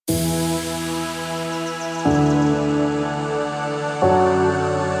Hello,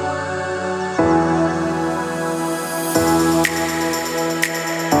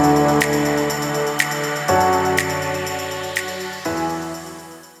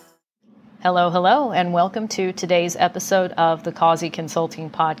 and welcome to today's episode of the Causey Consulting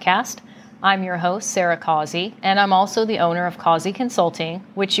Podcast. I'm your host, Sarah Causey, and I'm also the owner of Causey Consulting,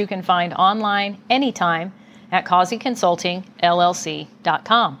 which you can find online anytime at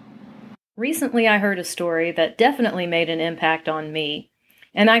causeyconsultingllc.com. Recently, I heard a story that definitely made an impact on me,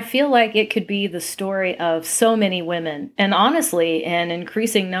 and I feel like it could be the story of so many women, and honestly, an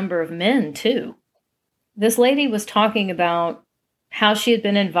increasing number of men, too. This lady was talking about how she had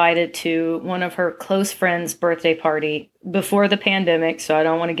been invited to one of her close friends' birthday party before the pandemic, so I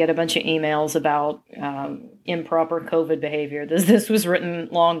don't want to get a bunch of emails about improper COVID behavior. This was written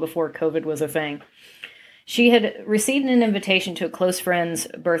long before COVID was a thing. She had received an invitation to a close friend's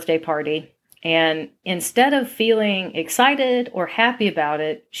birthday party, and instead of feeling excited or happy about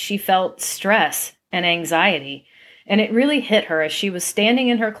it, she felt stress and anxiety. And it really hit her as she was standing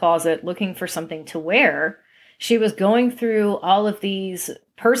in her closet looking for something to wear. She was going through all of these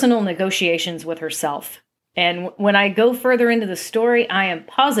personal negotiations with herself. And when I go further into the story, I am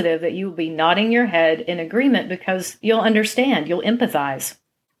positive that you will be nodding your head in agreement because you'll understand, you'll empathize.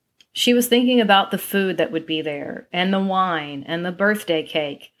 She was thinking about the food that would be there, and the wine, and the birthday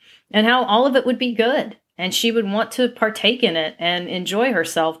cake, and how all of it would be good. And she would want to partake in it and enjoy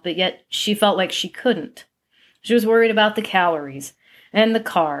herself, but yet she felt like she couldn't. She was worried about the calories, and the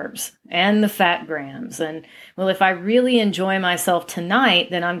carbs, and the fat grams. And, well, if I really enjoy myself tonight,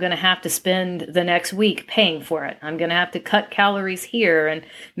 then I'm going to have to spend the next week paying for it. I'm going to have to cut calories here, and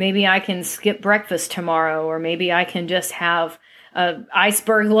maybe I can skip breakfast tomorrow, or maybe I can just have an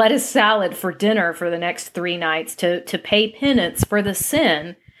iceberg lettuce salad for dinner for the next 3 nights to pay penance for the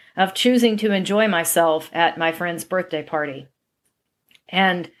sin of choosing to enjoy myself at my friend's birthday party.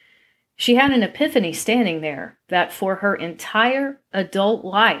 And she had an epiphany standing there that for her entire adult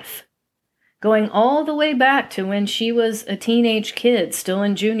life, going all the way back to when she was a teenage kid still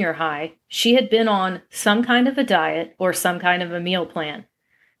in junior high, she had been on some kind of a diet or some kind of a meal plan.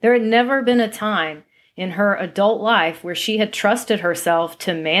 There had never been a time in her adult life where she had trusted herself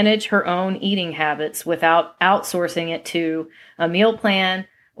to manage her own eating habits without outsourcing it to a meal plan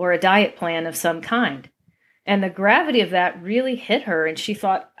or a diet plan of some kind. And the gravity of that really hit her, and she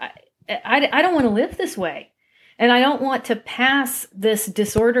thought, I don't want to live this way. And I don't want to pass this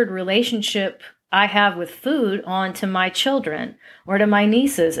disordered relationship I have with food on to my children or to my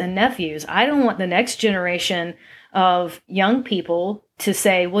nieces and nephews. I don't want the next generation of young people to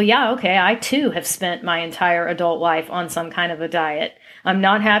say, well, yeah, okay, I too have spent my entire adult life on some kind of a diet. I'm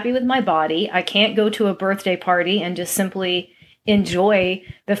not happy with my body. I can't go to a birthday party and just simply enjoy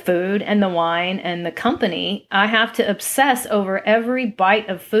the food and the wine and the company. I have to obsess over every bite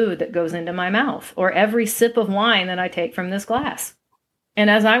of food that goes into my mouth or every sip of wine that I take from this glass.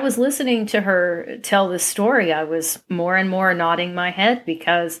 And as I was listening to her tell this story, I was more and more nodding my head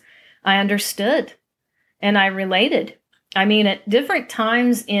because I understood and I related. I mean, at different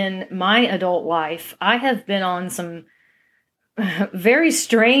times in my adult life, I have been on some very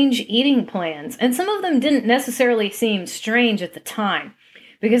strange eating plans. And some of them didn't necessarily seem strange at the time,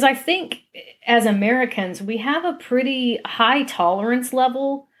 because I think as Americans, we have a pretty high tolerance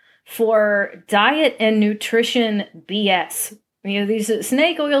level for diet and nutrition BS. You know, these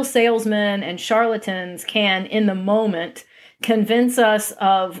snake oil salesmen and charlatans can, in the moment, convince us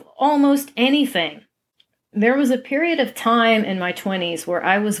of almost anything. There was a period of time in my 20s where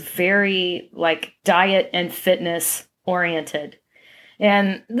I was very diet and fitness oriented.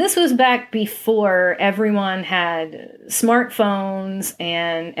 And this was back before everyone had smartphones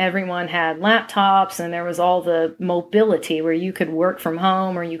and everyone had laptops and there was all the mobility where you could work from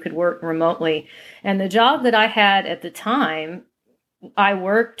home or you could work remotely. And the job that I had at the time, I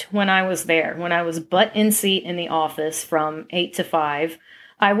worked when I was there. When I was butt in seat in the office from 8 to 5,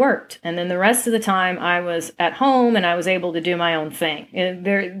 I worked. And then the rest of the time I was at home and I was able to do my own thing.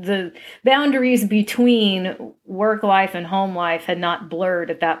 The boundaries between work life and home life had not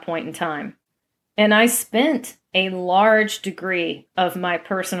blurred at that point in time. And I spent a large degree of my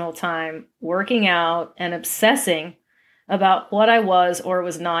personal time working out and obsessing about what I was or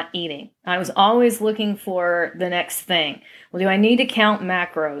was not eating. I was always looking for the next thing. Well, do I need to count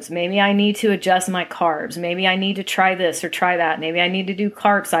macros? Maybe I need to adjust my carbs. Maybe I need to try this or try that. Maybe I need to do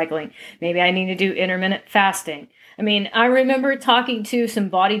carb cycling. Maybe I need to do intermittent fasting. I mean, I remember talking to some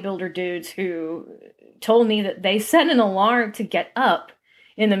bodybuilder dudes who told me that they set an alarm to get up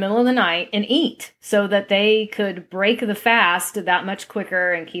in the middle of the night and eat so that they could break the fast that much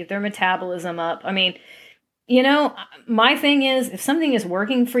quicker and keep their metabolism up. I mean, My thing is, if something is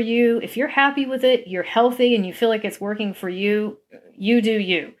working for you, if you're happy with it, you're healthy, and you feel like it's working for you, you do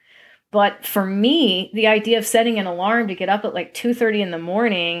you. But for me, the idea of setting an alarm to get up at like 2:30 in the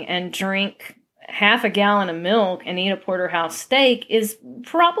morning and drink half a gallon of milk and eat a porterhouse steak is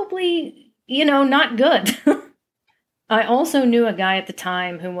probably, not good. I also knew a guy at the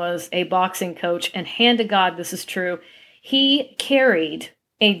time who was a boxing coach, and hand to God, this is true. He carried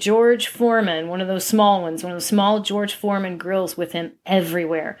a George Foreman, one of those small ones, one of those small George Foreman grills with him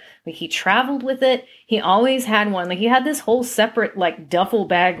everywhere. Like, he traveled with it. He always had one. Like, he had this whole separate, like, duffel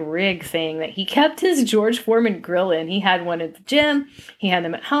bag rig thing that he kept his George Foreman grill in. He had one at the gym. He had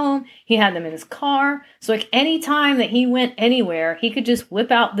them at home. He had them in his car. So, like, any time that he went anywhere, he could just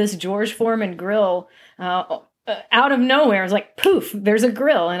whip out this George Foreman grill, out of nowhere. It's like, poof, there's a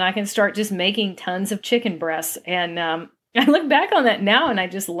grill, and I can start just making tons of chicken breasts. And I look back on that now and I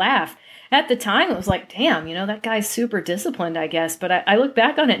just laugh. At the time, it was like, damn, that guy's super disciplined, I guess. But I look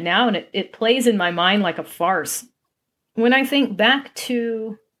back on it now and it plays in my mind like a farce. When I think back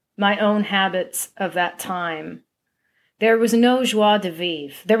to my own habits of that time, there was no joie de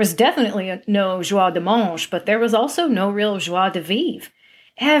vivre. There was definitely no joie de manger, but there was also no real joie de vivre.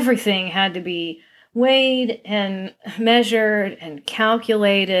 Everything had to be weighed and measured and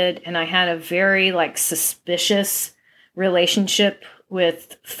calculated, and I had a very suspicious relationship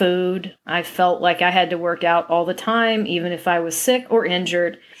with food. I felt like I had to work out all the time, even if I was sick or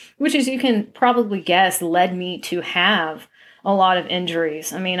injured, which, as you can probably guess, led me to have a lot of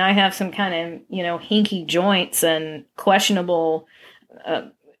injuries. I mean, I have some kind of, hinky joints and questionable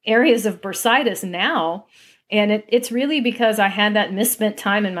areas of bursitis now. And it's really because I had that misspent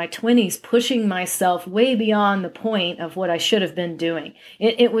time in my 20s pushing myself way beyond the point of what I should have been doing.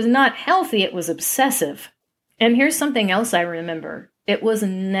 It was not healthy, it was obsessive. And here's something else I remember. It was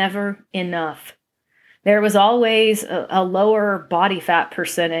never enough. There was always a lower body fat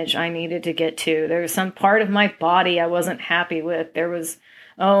percentage I needed to get to. There was some part of my body I wasn't happy with. There was,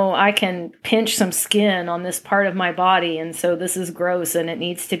 I can pinch some skin on this part of my body, and so this is gross and it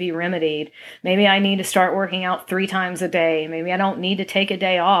needs to be remedied. Maybe I need to start working out 3 times a day. Maybe I don't need to take a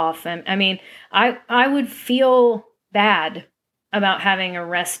day off. And I mean, I would feel bad about having a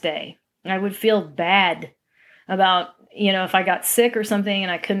rest day. I would feel bad about, if I got sick or something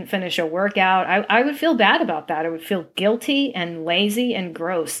and I couldn't finish a workout. I would feel bad about that. I would feel guilty and lazy and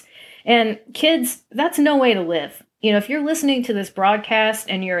gross. And kids, that's no way to live. If you're listening to this broadcast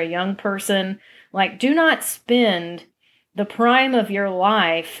and you're a young person, do not spend the prime of your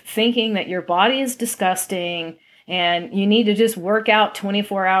life thinking that your body is disgusting and you need to just work out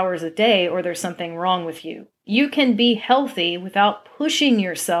 24 hours a day or there's something wrong with you. You can be healthy without pushing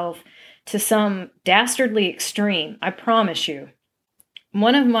yourself to some dastardly extreme, I promise you.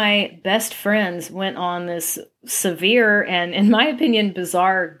 One of my best friends went on this severe and, in my opinion,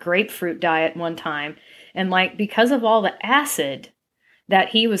 bizarre grapefruit diet one time. And because of all the acid that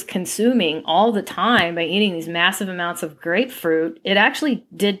he was consuming all the time by eating these massive amounts of grapefruit, it actually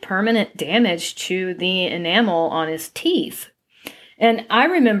did permanent damage to the enamel on his teeth. And I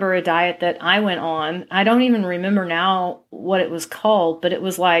remember a diet that I went on. I don't even remember now what it was called, but it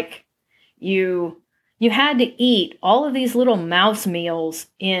was like you had to eat all of these little mouse meals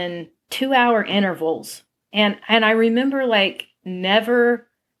in 2-hour intervals. And I remember never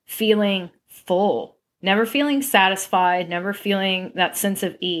feeling full. Never feeling satisfied, never feeling that sense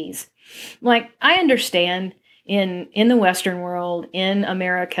of ease. I understand in the Western world, in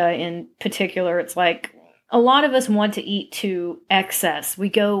America in particular, it's a lot of us want to eat to excess.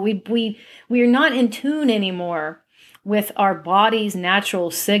 We are not in tune anymore with our body's natural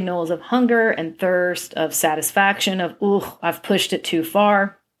signals of hunger and thirst, of satisfaction, of, I've pushed it too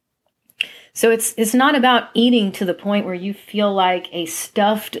far. So it's not about eating to the point where you feel like a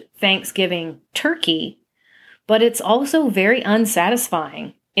stuffed Thanksgiving turkey, but it's also very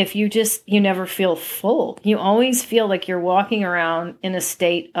unsatisfying if you never feel full. You always feel like you're walking around in a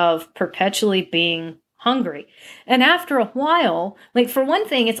state of perpetually being hungry. And after a while, for one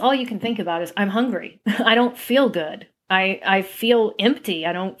thing, it's all you can think about is, I'm hungry. I don't feel good. I feel empty.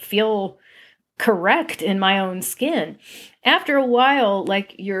 I don't feel correct in my own skin. After a while,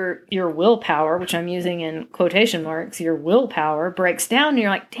 your willpower, which I'm using in quotation marks, your willpower breaks down and you're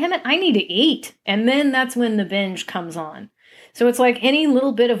like, damn it, I need to eat. And then that's when the binge comes on. So it's like any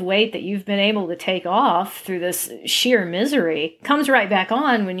little bit of weight that you've been able to take off through this sheer misery comes right back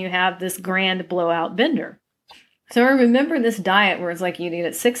on when you have this grand blowout bender. So I remember this diet where it's you'd eat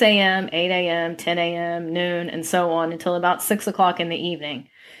at 6 a.m., 8 a.m., 10 a.m., noon, and so on until about 6 o'clock in the evening.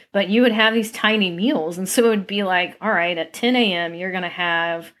 But you would have these tiny meals. And so it would be all right, at 10 a.m., you're going to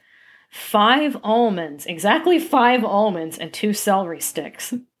have 5 almonds, exactly 5 almonds and 2 celery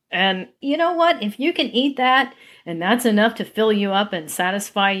sticks. And you know what? If you can eat that and that's enough to fill you up and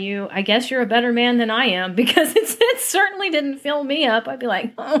satisfy you, I guess you're a better man than I am, because it certainly didn't fill me up. I'd be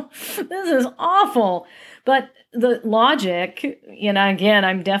like, oh, this is awful. But the logic, again,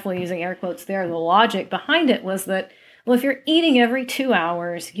 I'm definitely using air quotes there. The logic behind it was that, well, if you're eating every 2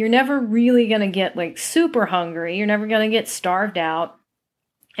 hours, you're never really going to get like super hungry. You're never going to get starved out.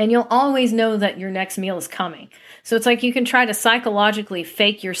 And you'll always know that your next meal is coming. So it's like you can try to psychologically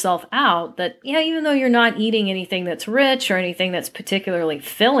fake yourself out that, even though you're not eating anything that's rich or anything that's particularly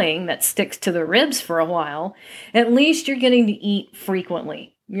filling that sticks to the ribs for a while, at least you're getting to eat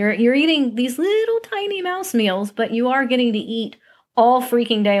frequently. You're eating these little tiny mouse meals, but you are getting to eat all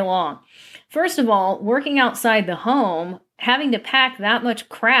freaking day long. First of all, working outside the home, having to pack that much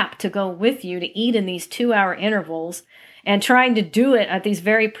crap to go with you to eat in these 2-hour intervals, and trying to do it at these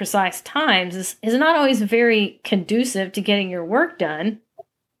very precise times is not always very conducive to getting your work done.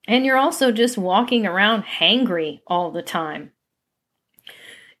 And you're also just walking around hangry all the time.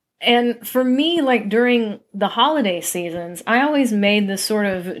 And for me, like during the holiday seasons, I always made this sort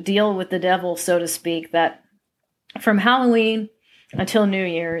of deal with the devil, so to speak, that from Halloween until New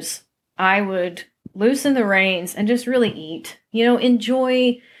Year's, I would loosen the reins and just really eat,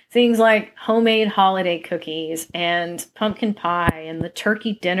 enjoy things like homemade holiday cookies and pumpkin pie and the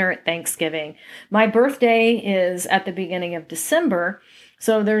turkey dinner at Thanksgiving. My birthday is at the beginning of December,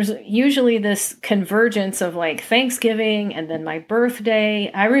 so there's usually this convergence of like Thanksgiving and then my birthday.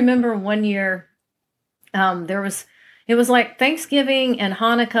 I remember one year it was like Thanksgiving and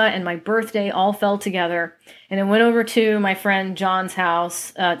Hanukkah and my birthday all fell together. And I went over to my friend John's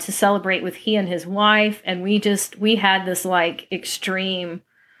house to celebrate with he and his wife. And we had this like extreme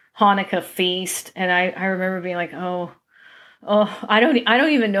Hanukkah feast. And I remember being like, oh, I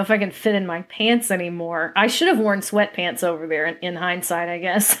don't even know if I can fit in my pants anymore. I should have worn sweatpants over there in hindsight, I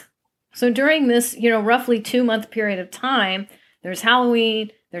guess. So during this, roughly 2-month period of time, there's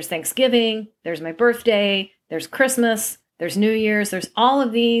Halloween, there's Thanksgiving, there's my birthday, there's Christmas, there's New Year's, there's all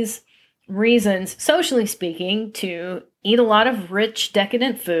of these reasons, socially speaking, to eat a lot of rich,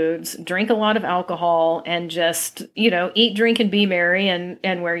 decadent foods, drink a lot of alcohol, and just, eat, drink, and be merry,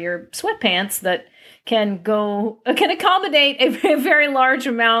 and wear your sweatpants that can accommodate a very large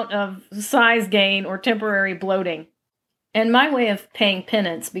amount of size gain or temporary bloating. And my way of paying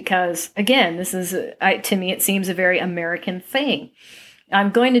penance, because again, this is, to me, it seems a very American thing.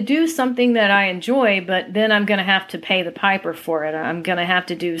 I'm going to do something that I enjoy, but then I'm going to have to pay the piper for it. I'm going to have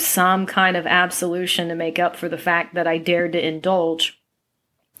to do some kind of absolution to make up for the fact that I dared to indulge.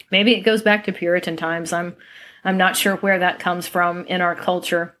 Maybe it goes back to Puritan times. I'm not sure where that comes from in our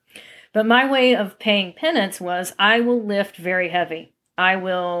culture. But my way of paying penance was I will lift very heavy. I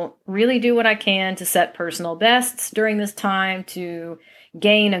will really do what I can to set personal bests during this time to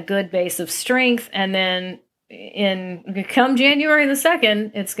gain a good base of strength, and then come January the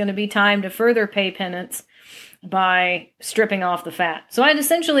 2nd, it's going to be time to further pay penance by stripping off the fat. So I'd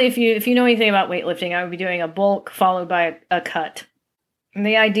essentially, if you know anything about weightlifting, I would be doing a bulk followed by a cut. And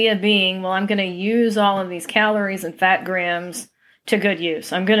the idea being, well, I'm going to use all of these calories and fat grams to good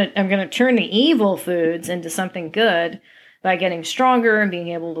use. I'm going to turn the evil foods into something good by getting stronger and being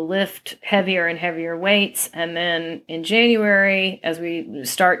able to lift heavier and heavier weights. And then in January, as we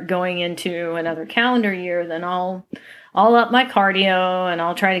start going into another calendar year, then I'll up my cardio and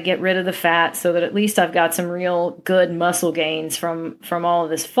I'll try to get rid of the fat so that at least I've got some real good muscle gains from all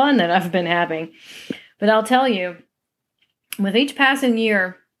of this fun that I've been having. But I'll tell you, with each passing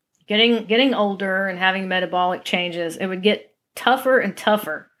year, getting older and having metabolic changes, it would get tougher and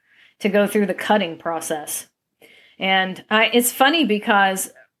tougher to go through the cutting process. And it's funny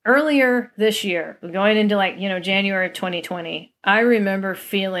because earlier this year, going into January of 2020, I remember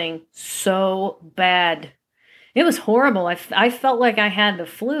feeling so bad. It was horrible. I felt like I had the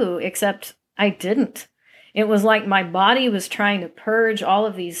flu, except I didn't. It was like my body was trying to purge all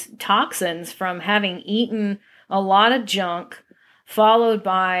of these toxins from having eaten a lot of junk, followed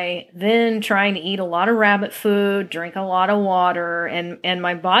by then trying to eat a lot of rabbit food, drink a lot of water, and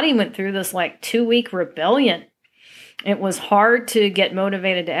my body went through this 2-week rebellion. It was hard to get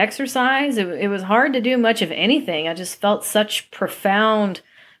motivated to exercise. It was hard to do much of anything. I just felt such profound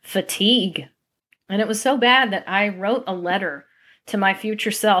fatigue. And it was so bad that I wrote a letter to my future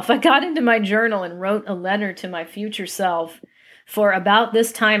self. I got into my journal and wrote a letter to my future self for about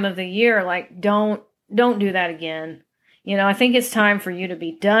this time of the year, don't do that again. I think it's time for you to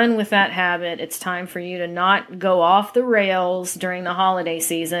be done with that habit. It's time for you to not go off the rails during the holiday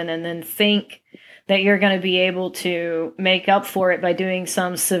season and then think that you're going to be able to make up for it by doing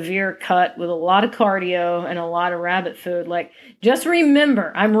some severe cut with a lot of cardio and a lot of rabbit food. Like, just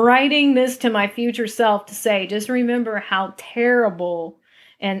remember, I'm writing this to my future self to say, just remember how terrible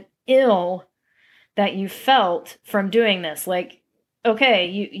and ill that you felt from doing this. Like, okay,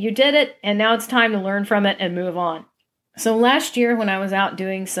 you did it, and now it's time to learn from it and move on. So last year, when I was out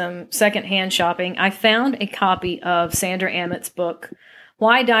doing some secondhand shopping, I found a copy of Sandra Aamodt's book,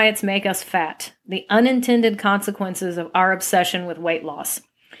 Why Diets Make Us Fat: The Unintended Consequences of Our Obsession with Weight Loss.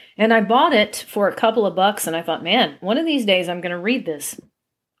 And I bought it for a couple of bucks, and I thought, man, one of these days I'm going to read this.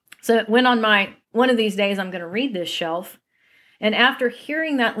 So it went on my one of these days I'm going to read this shelf. And after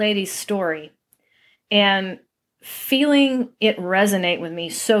hearing that lady's story and feeling it resonate with me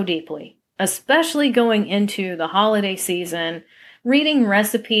so deeply, especially going into the holiday season, reading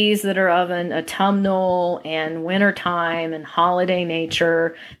recipes that are of an autumnal and wintertime and holiday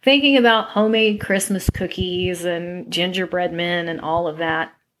nature, thinking about homemade Christmas cookies and gingerbread men and all of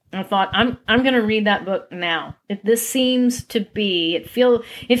that. I thought, I'm going to read that book now. This seems to be, it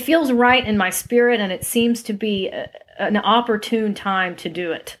feels right in my spirit, and it seems to be an opportune time to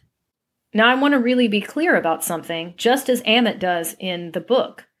do it. Now, I want to really be clear about something, just as Aamodt does in the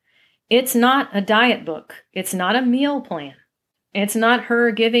book. It's not a diet book. It's not a meal plan. It's not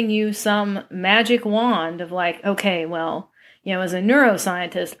her giving you some magic wand of like, okay, well, as a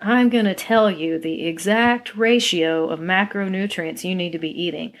neuroscientist, I'm going to tell you the exact ratio of macronutrients you need to be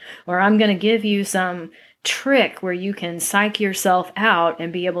eating. Or I'm going to give you some trick where you can psych yourself out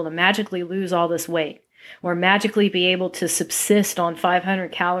and be able to magically lose all this weight. Or magically be able to subsist on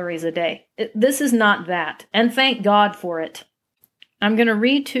 500 calories a day. This is not that. And thank God for it. I'm going to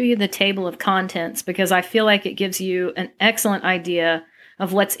read to you the table of contents because I feel like it gives you an excellent idea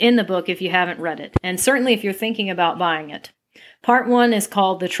of what's in the book if you haven't read it, and certainly if you're thinking about buying it. Part 1 is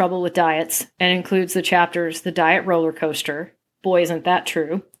called The Trouble with Diets and includes the chapters The Diet Roller Coaster, boy isn't that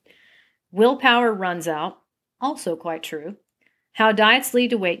true, Willpower Runs Out, also quite true, How Diets Lead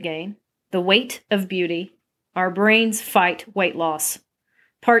to Weight Gain, The Weight of Beauty, Our Brains Fight Weight Loss.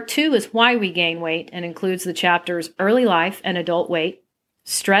 Part 2 is Why We Gain Weight and includes the chapters Early Life and Adult Weight,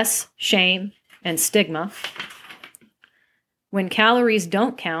 Stress, Shame, and Stigma, When Calories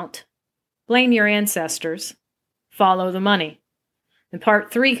Don't Count, Blame Your Ancestors, Follow the Money. And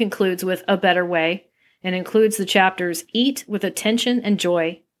Part 3 concludes with A Better Way and includes the chapters Eat with Attention and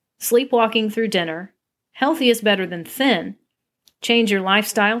Joy, Sleepwalking Through Dinner, Healthy is Better Than Thin, Change Your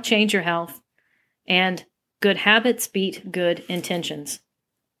Lifestyle, Change Your Health, and Good Habits Beat Good Intentions.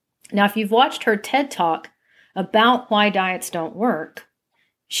 Now, if you've watched her TED Talk about why diets don't work,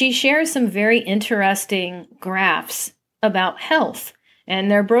 she shares some very interesting graphs about health, and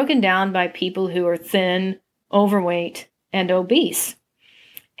they're broken down by people who are thin, overweight, and obese.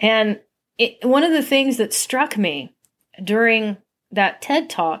 And one of the things that struck me during that TED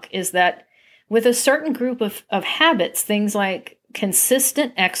Talk is that with a certain group of habits, things like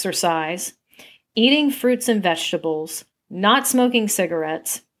consistent exercise, eating fruits and vegetables, not smoking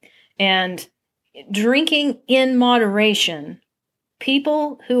cigarettes, and drinking in moderation,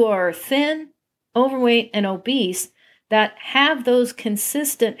 people who are thin, overweight, and obese that have those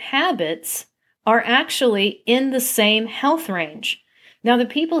consistent habits are actually in the same health range. Now, the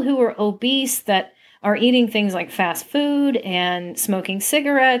people who are obese that are eating things like fast food and smoking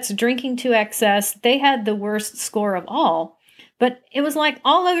cigarettes, drinking to excess, they had the worst score of all. But it was like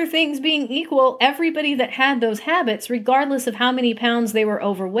all other things being equal, everybody that had those habits, regardless of how many pounds they were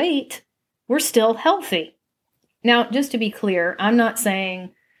overweight, were still healthy. Now, just to be clear, I'm not saying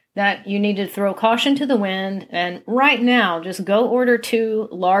that you need to throw caution to the wind and right now just go order 2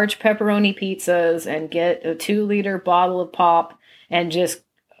 large pepperoni pizzas and get a 2-liter bottle of pop and just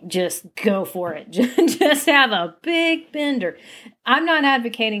go for it. Just have a big bender. I'm not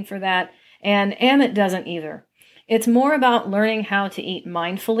advocating for that, and Aamodt doesn't either. It's more about learning how to eat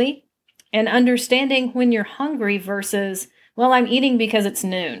mindfully and understanding when you're hungry versus, well, I'm eating because it's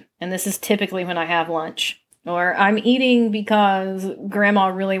noon, and this is typically when I have lunch. Or I'm eating because grandma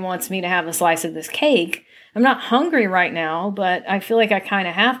really wants me to have a slice of this cake. I'm not hungry right now, but I feel like I kind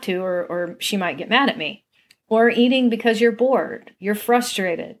of have to, or she might get mad at me. Or eating because you're bored, you're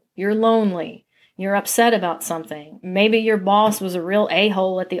frustrated, you're lonely, you're upset about something. Maybe your boss was a real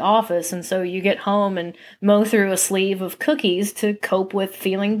a-hole at the office, and so you get home and mow through a sleeve of cookies to cope with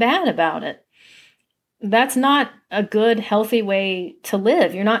feeling bad about it. That's not a good, healthy way to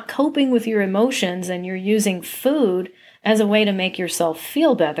live. You're not coping with your emotions, and you're using food as a way to make yourself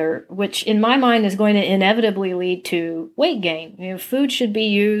feel better, which in my mind is going to inevitably lead to weight gain. Food should be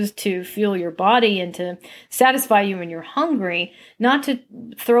used to fuel your body and to satisfy you when you're hungry, not to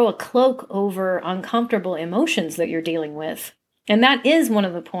throw a cloak over uncomfortable emotions that you're dealing with. And that is one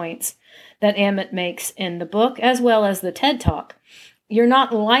of the points that Aamodt makes in the book, as well as the TED Talk. You're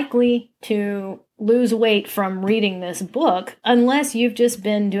not likely to lose weight from reading this book unless you've just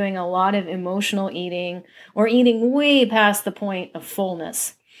been doing a lot of emotional eating or eating way past the point of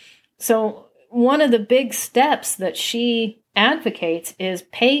fullness. So one of the big steps that she advocates is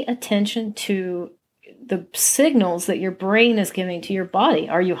pay attention to the signals that your brain is giving to your body.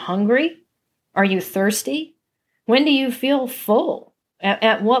 Are you hungry? Are you thirsty? When do you feel full?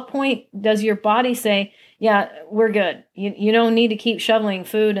 At what point does your body say, yeah, we're good. You don't need to keep shoveling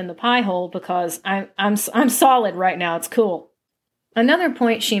food in the pie hole because I'm solid right now. It's cool. Another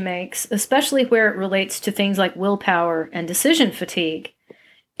point she makes, especially where it relates to things like willpower and decision fatigue,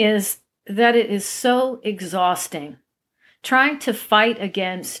 is that it is so exhausting trying to fight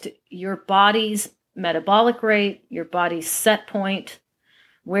against your body's metabolic rate, your body's set point,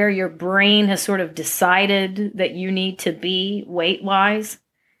 where your brain has sort of decided that you need to be weight-wise.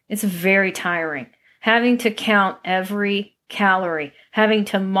 It's very tiring. Having to count every calorie, having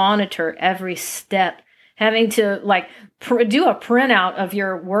to monitor every step, having to do a printout of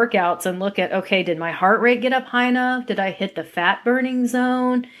your workouts and look at, okay, did my heart rate get up high enough? Did I hit the fat burning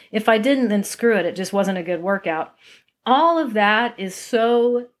zone? If I didn't, then screw it. It just wasn't a good workout. All of that is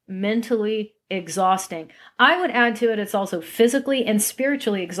so mentally exhausting. I would add to it, it's also physically and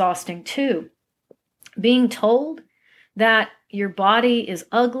spiritually exhausting too. Being told that your body is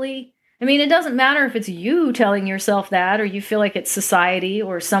ugly. I mean, it doesn't matter if it's you telling yourself that, or you feel like it's society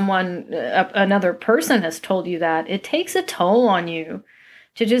or someone, another person has told you that. It takes a toll on you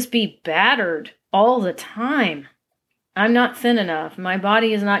to just be battered all the time. I'm not thin enough. My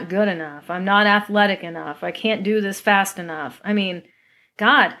body is not good enough. I'm not athletic enough. I can't do this fast enough. I mean,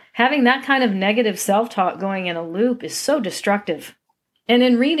 God, having that kind of negative self-talk going in a loop is so destructive. And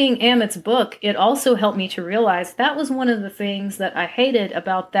in reading Aamodt's book, it also helped me to realize that was one of the things that I hated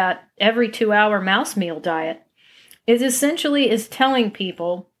about that every 2-hour mouse meal diet. It essentially is telling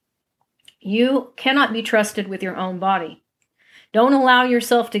people you cannot be trusted with your own body. Don't allow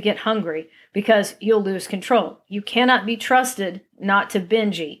yourself to get hungry because you'll lose control. You cannot be trusted not to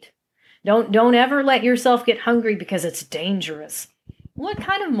binge eat. Don't ever let yourself get hungry because it's dangerous. What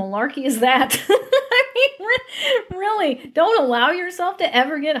kind of malarkey is that? I mean, really, don't allow yourself to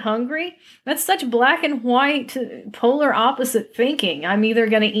ever get hungry. That's such black and white, polar opposite thinking. I'm either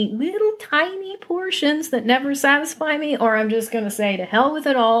going to eat little tiny portions that never satisfy me, or I'm just going to say to hell with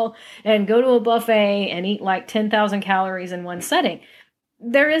it all and go to a buffet and eat like 10,000 calories in one setting.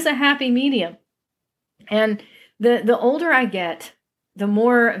 There is a happy medium. And the older I get, the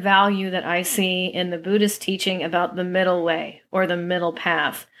more value that I see in the Buddhist teaching about the middle way or the middle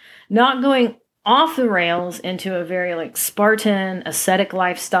path, not going off the rails into a very Spartan ascetic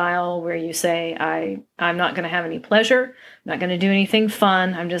lifestyle where you say, I'm not going to have any pleasure, I'm not going to do anything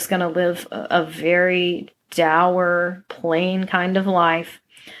fun, I'm just going to live a very dour, plain kind of life,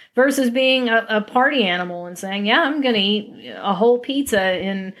 versus being a party animal and saying, yeah, I'm going to eat a whole pizza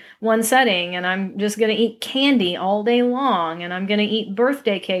in one setting, and I'm just going to eat candy all day long, and I'm going to eat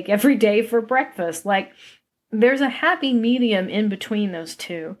birthday cake every day for breakfast. There's a happy medium in between those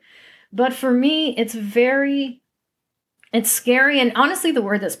two. But for me, it's scary. And honestly, the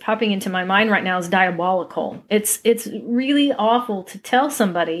word that's popping into my mind right now is diabolical. It's really awful to tell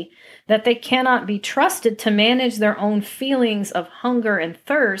somebody that they cannot be trusted to manage their own feelings of hunger and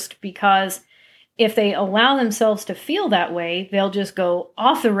thirst, because if they allow themselves to feel that way, they'll just go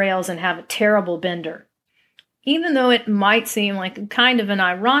off the rails and have a terrible bender. Even though it might seem like kind of an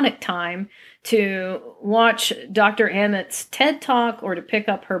ironic time to watch Dr. Aamodt's TED Talk or to pick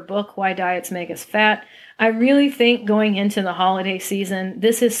up her book, Why Diets Make Us Fat, I really think going into the holiday season,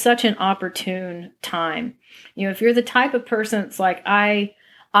 this is such an opportune time. If you're the type of person that's like, I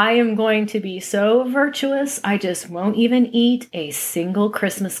am going to be so virtuous, I just won't even eat a single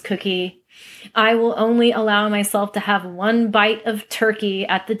Christmas cookie. I will only allow myself to have one bite of turkey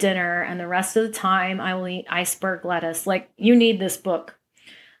at the dinner, and the rest of the time I will eat iceberg lettuce. You need this book.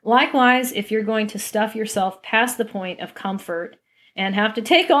 Likewise, if you're going to stuff yourself past the point of comfort and have to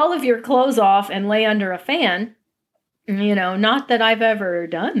take all of your clothes off and lay under a fan, not that I've ever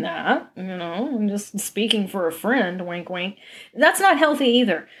done that, I'm just speaking for a friend, wink, wink. That's not healthy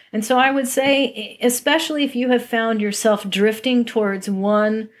either. And so I would say, especially if you have found yourself drifting towards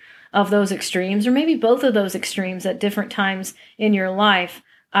one of those extremes, or maybe both of those extremes at different times in your life,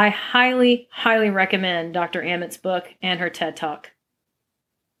 I highly, highly recommend Dr. Aamodt's book and her TED Talk.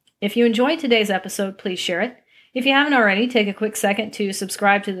 If you enjoyed today's episode, please share it. If you haven't already, take a quick second to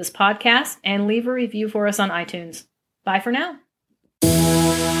subscribe to this podcast and leave a review for us on iTunes. Bye for now.